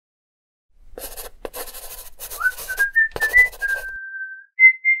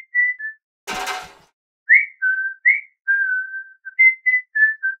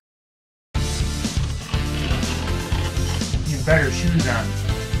better shoes on.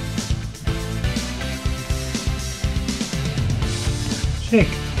 Shake.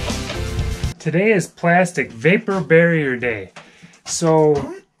 Today is plastic vapor barrier day. So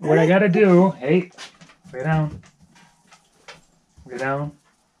what I gotta do, hey, lay down. Lay down.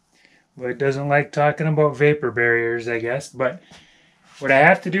 Lloyd doesn't like talking about vapor barriers, I guess, but what I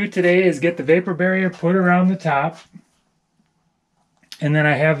have to do today is get the vapor barrier put around the top. And then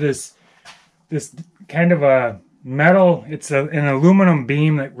I have this kind of a metal, it's an aluminum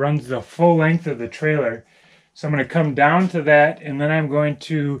beam that runs the full length of the trailer. So I'm going to come down to that, and then I'm going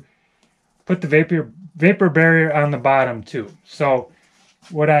to put the vapor barrier on the bottom too. So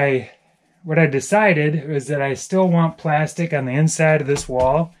what I decided is that I still want plastic on the inside of this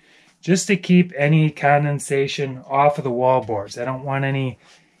wall just to keep any condensation off of the wall boards. I don't want any,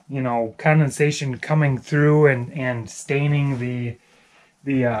 condensation coming through and staining the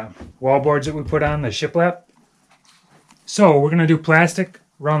wall boards that we put on the shiplap. So we're going to do plastic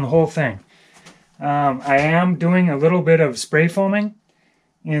around the whole thing. I am doing a little bit of spray foaming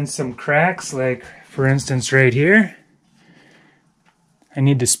in some cracks, like for instance right here. I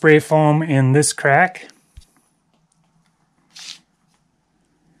need to spray foam in this crack.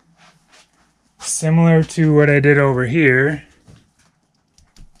 Similar to what I did over here.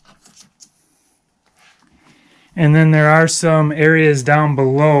 And then there are some areas down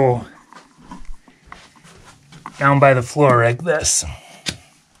below, down by the floor like this.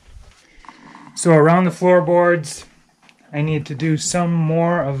 So around the floorboards, I need to do some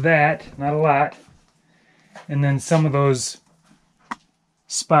more of that, not a lot. And then some of those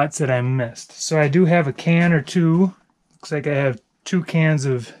spots that I missed. So I do have a can or two. Looks like I have 2 cans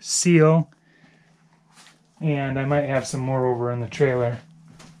of seal. And I might have some more over in the trailer.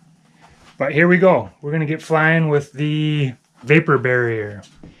 But here we go. We're going to get flying with the vapor barrier.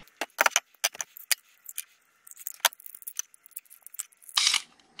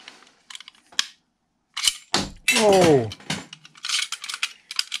 Whoa!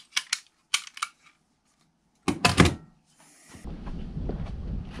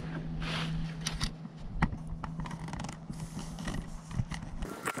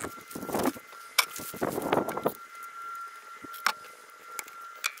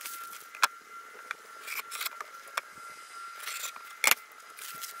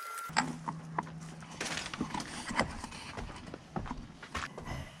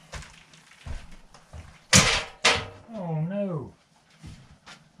 Oh no.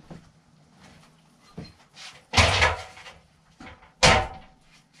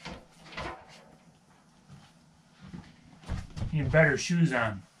 Need better shoes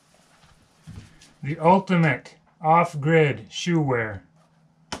on. The ultimate off-grid shoe wear.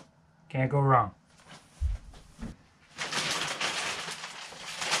 Can't go wrong.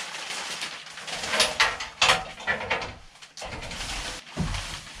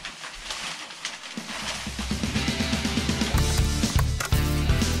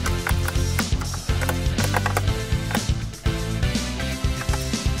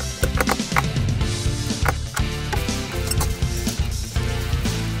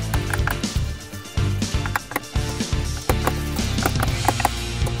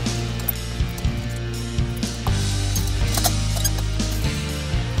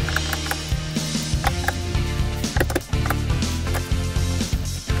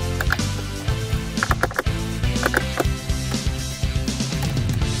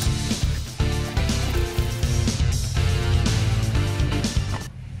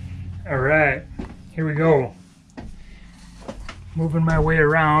 Alright, here we go. Moving my way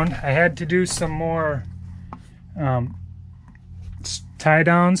around. I had to do some more tie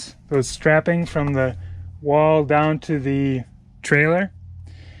downs, those strapping from the wall down to the trailer.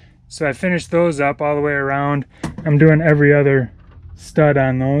 So I finished those up all the way around. I'm doing every other stud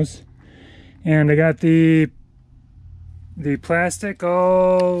on those. And I got the plastic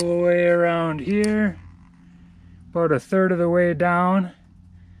all the way around here, about 1/3 of the way down.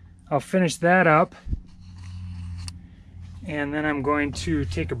 I'll finish that up, and then I'm going to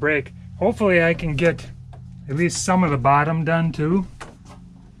take a break. Hopefully I can get at least some of the bottom done too.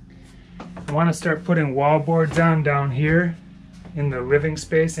 I want to start putting wall boards on down here in the living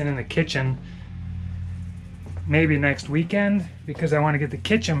space and in the kitchen maybe next weekend, because I want to get the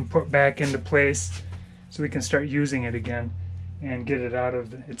kitchen put back into place so we can start using it again and get it out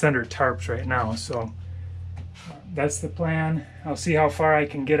of it's under tarps right now. So that's the plan. I'll see how far I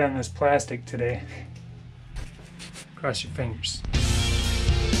can get on this plastic today. Cross your fingers.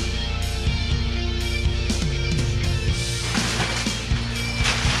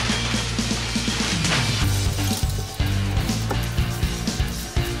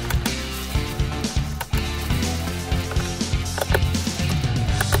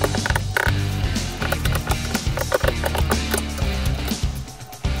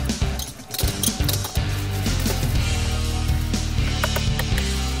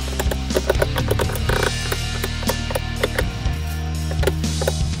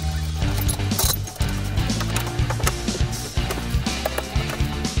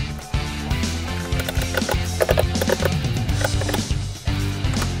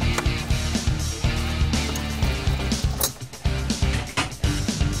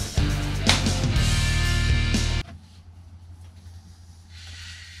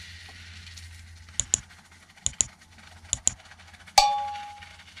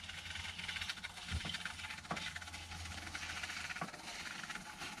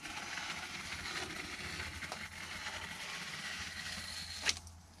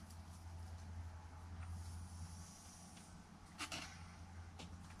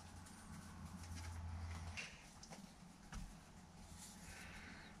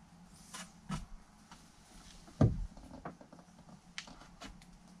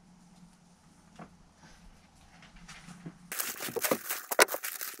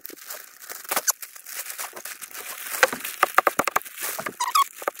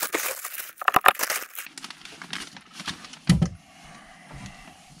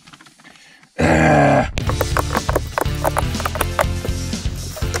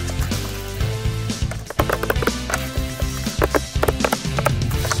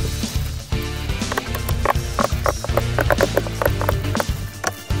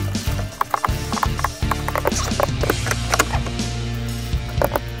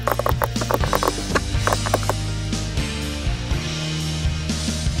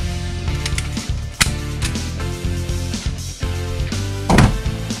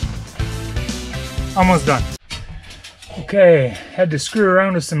 Almost done. Okay, had to screw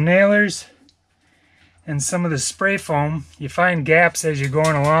around with some nailers and some of the spray foam. You find gaps as you're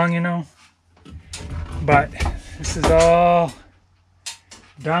going along, you know. But this is all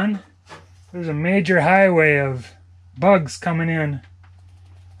done. There's a major highway of bugs coming in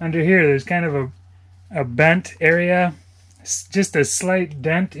under here. There's kind of a bent area. It's just a slight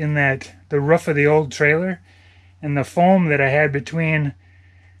dent in the roof of the old trailer, and the foam that I had between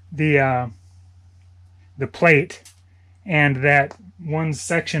the plate and that one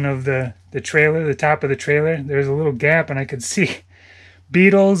section of the trailer, the top of the trailer, there's a little gap, and I could see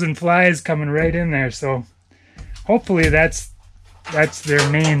beetles and flies coming right in there. So hopefully that's their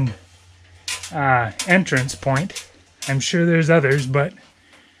main entrance point. I'm sure there's others, but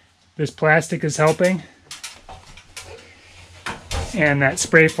this plastic is helping, and that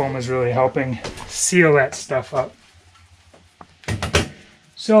spray foam is really helping seal that stuff up.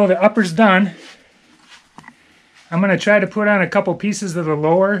 So the upper's done. I'm going to try to put on a couple pieces of the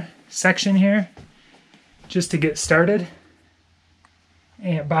lower section here just to get started.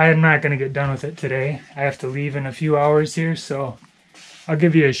 But I'm not going to get done with it today. I have to leave in a few hours here, so I'll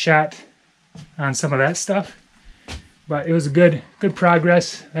give you a shot on some of that stuff. But it was a good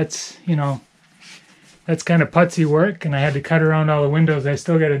progress. That's, you know, that's kind of putsy work, and I had to cut around all the windows. I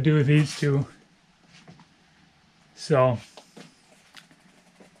still got to do these two. So,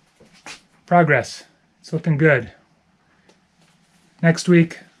 progress. It's looking good. Next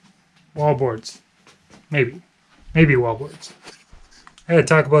week, wallboards. Maybe wallboards. I had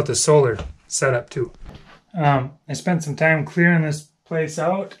to talk about the solar setup too. I spent some time clearing this place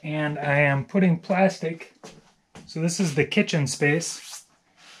out, and I am putting plastic. So this is the kitchen space.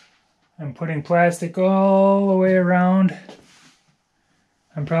 I'm putting plastic all the way around.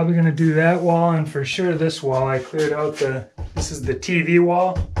 I'm probably going to do that wall, and for sure this wall. I cleared out this is the TV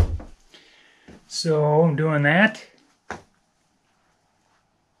wall. So I'm doing that.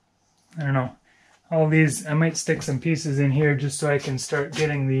 I don't know. All these, I might stick some pieces in here just so I can start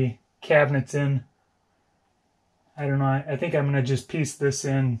getting the cabinets in. I don't know. I think I'm going to just piece this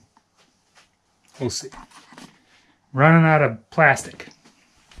in. We'll see. Running out of plastic.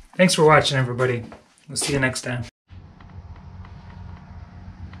 Thanks for watching, everybody. We'll see you next time.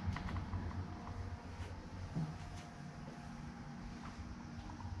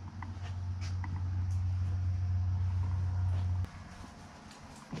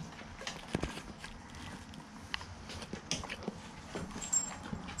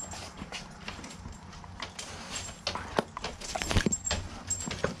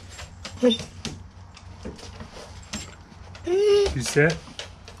 You sit,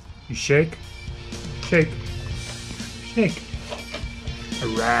 you shake, shake, shake. All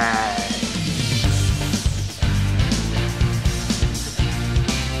right.